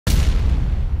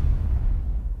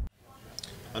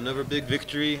Another big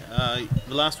victory.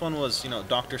 The last one was,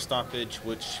 doctor stoppage,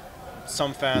 which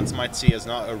some fans might see as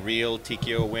not a real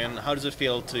TKO win. How does it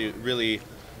feel to really,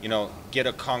 get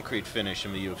a concrete finish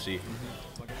in the UFC?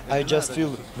 I just feel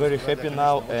very happy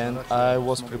now, and I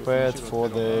was prepared for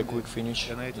the quick finish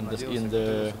in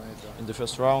the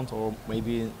first round, or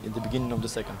maybe in the beginning of the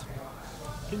second.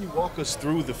 Can you walk us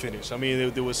through the finish? I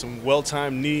mean, there was some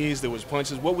well-timed knees, there was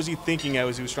punches. What was he thinking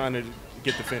as he was trying to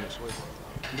get the finish?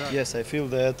 Yes, I feel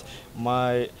that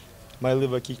my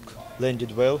liver kick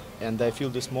landed well, and I feel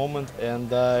this moment,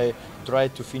 and I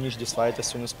tried to finish this fight as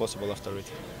soon as possible after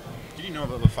it. Did you know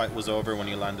that the fight was over when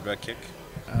you landed that kick?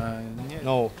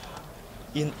 No,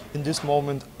 in this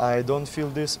moment I don't feel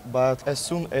this, but as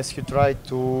soon as he tried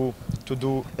to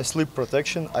do a slip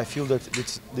protection, I feel that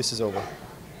this is over.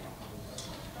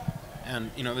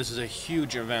 And, this is a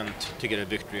huge event to get a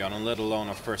victory on, let alone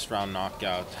a first-round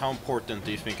knockout. How important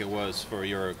do you think it was for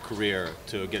your career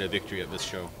to get a victory at this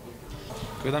show?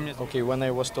 Okay, when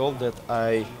I was told that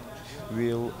I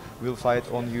will fight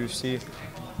on UFC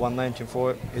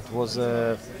 194, it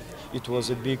was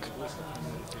a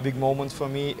big moment for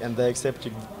me, and I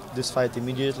accepted this fight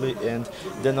immediately. And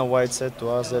Dana White said to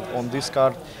us that on this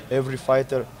card every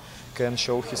fighter can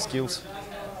show his skills.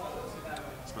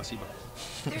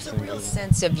 There's a real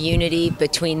sense of unity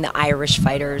between the Irish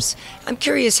fighters. I'm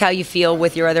curious how you feel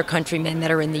with your other countrymen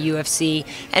that are in the UFC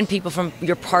and people from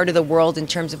your part of the world in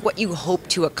terms of what you hope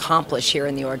to accomplish here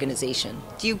in the organization.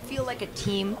 Do you feel like a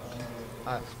team?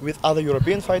 With other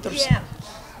European fighters? Yeah.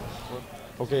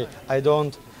 Okay, I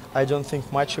don't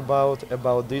think much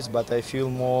about this, but I feel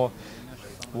more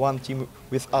one team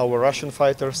with our Russian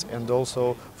fighters, and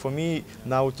also for me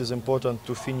now it is important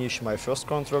to finish my first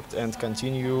contract and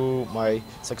continue my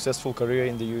successful career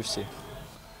in the UFC.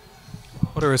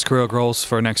 What are his career goals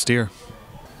for next year?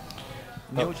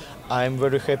 I'm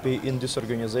very happy in this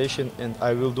organization, and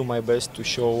I will do my best to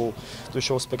show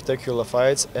spectacular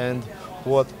fights, and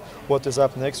what is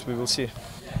up next we will see.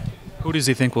 Who does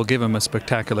he think will give him a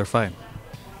spectacular fight?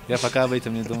 Я пока об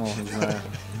этом не думал, не знаю.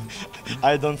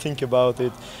 I don't think about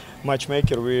it.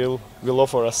 Matchmaker will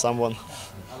offer us someone.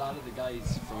 A lot of the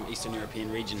guys from Eastern European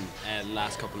region the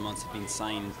last couple of months have been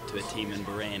signed to a team in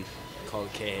Bahrain called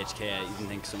KHK. I even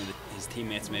think some of his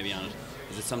teammates may be on it.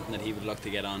 Is it something that he would look to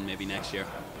get on maybe next year?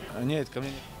 Нет, ко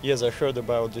мне. Yes, I heard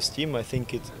about this team. I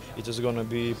think it is gonna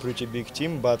be a pretty big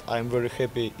team, but I'm very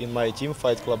happy in my team,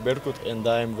 Fight Club Berkut, and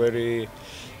I'm very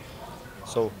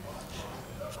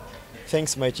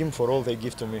thanks my team for all they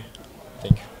give to me.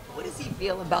 Thank you. What does he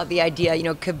feel about the idea?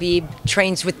 Khabib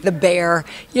trains with the bear.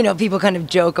 People kind of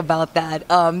joke about that.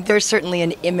 There's certainly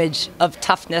an image of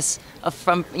toughness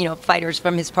from fighters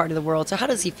from his part of the world. So how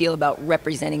does he feel about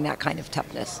representing that kind of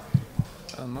toughness?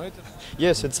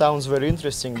 Yes, it sounds very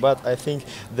interesting, but I think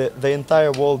the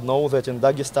entire world knows that in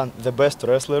Dagestan the best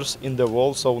wrestlers in the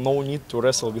world, so no need to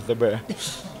wrestle with the bear.